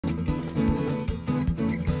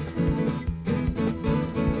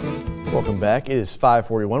Welcome back. It is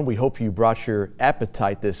 5:41. We hope you brought your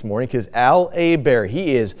appetite this morning because Al Abear,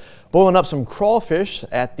 he is boiling up some crawfish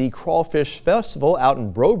at the Crawfish Festival out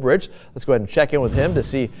in Breaux. Let's go ahead and check in with him to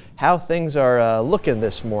see how things are looking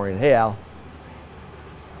this morning. Hey, Al.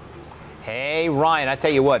 Hey, Ryan, I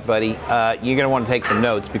tell you what, buddy, you're going to want to take some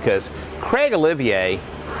notes because Craig Olivier,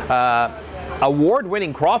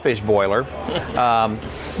 award-winning crawfish boiler.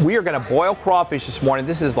 We are going to boil crawfish this morning.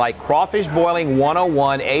 This is like crawfish boiling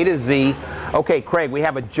 101, A to Z. Okay, Craig, we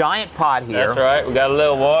have a giant pot here. That's right. We got a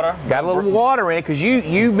little water. Got a little water in it because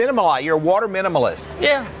you minimalize. You're a water minimalist.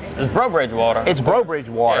 Yeah, it's Breaux water. It's Breaux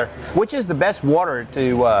water, yeah. Which is the best water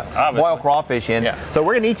to boil crawfish in. Yeah. So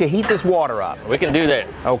we're going to need to heat this water up. We can do that.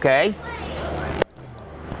 Okay.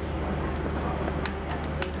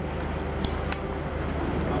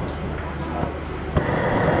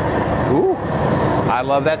 Ooh, I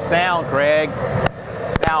love that sound, Craig.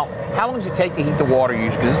 Now, how long does it take to heat the water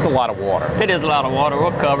usually? Because this is a lot of water. It is a lot of water.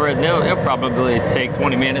 We'll cover it. It'll probably take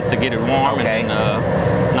 20 minutes to get it warm, okay.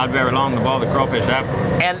 And not very long to boil the crawfish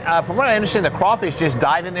afterwards. And from what I understand, the crawfish just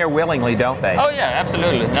dive in there willingly, don't they? Oh, yeah,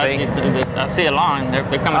 absolutely. I see a line. They're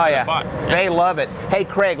coming to the pot. Yeah. They love it. Hey,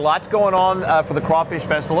 Craig, lots going on for the Crawfish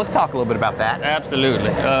Festival. Let's talk a little bit about that. Absolutely.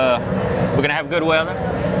 We're going to have good weather,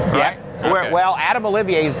 right? Okay. Well, Adam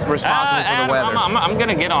Olivier is responsible for the weather. I'm going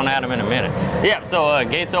to get on Adam in a minute. Yeah, so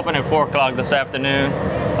gates open at 4 o'clock this afternoon.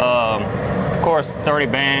 Of course, 30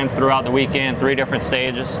 bands throughout the weekend, 3 different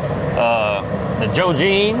stages. The Joe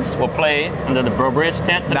Jeans will play under the Breaux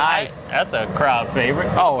tent tonight. Nice. That's a crowd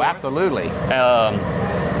favorite. Oh, absolutely.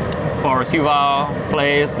 Forrest Huval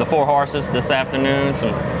plays the 4 Horses this afternoon.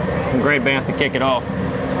 Some great bands to kick it off.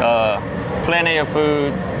 Plenty of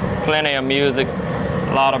food, plenty of music,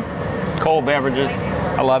 a lot of cold beverages.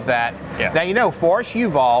 I love that. Yeah. Now, you know, Forrest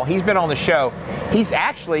Huval, he's been on the show. He's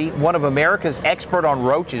actually one of America's expert on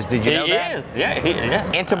roaches. Did you know that? He is,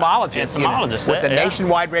 yeah. Entomologist. Entomologist. With a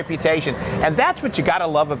nationwide reputation. And that's what you got to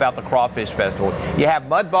love about the Crawfish Festival. You have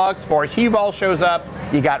mud bugs, Forrest Huval shows up,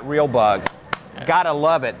 you got real bugs. Got to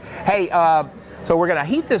love it. Hey, so we're going to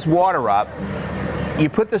heat this water up. You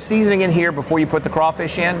put the seasoning in here before you put the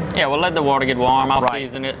crawfish in? Yeah, we'll let the water get warm. I'll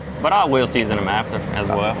season it, but I will season them after as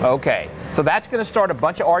well. Okay. So that's going to start a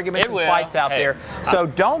bunch of arguments and fights out there. So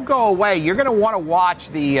don't go away. You're going to want to watch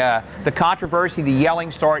the controversy, the yelling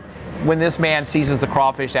start when this man seasons the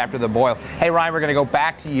crawfish after the boil. Hey, Ryan, we're going to go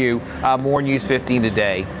back to you. More News 15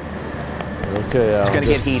 today. Okay. It's going to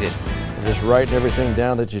get heated. Just writing everything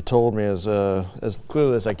down that you told me as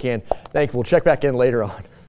clearly as I can. Thank you. We'll check back in later on.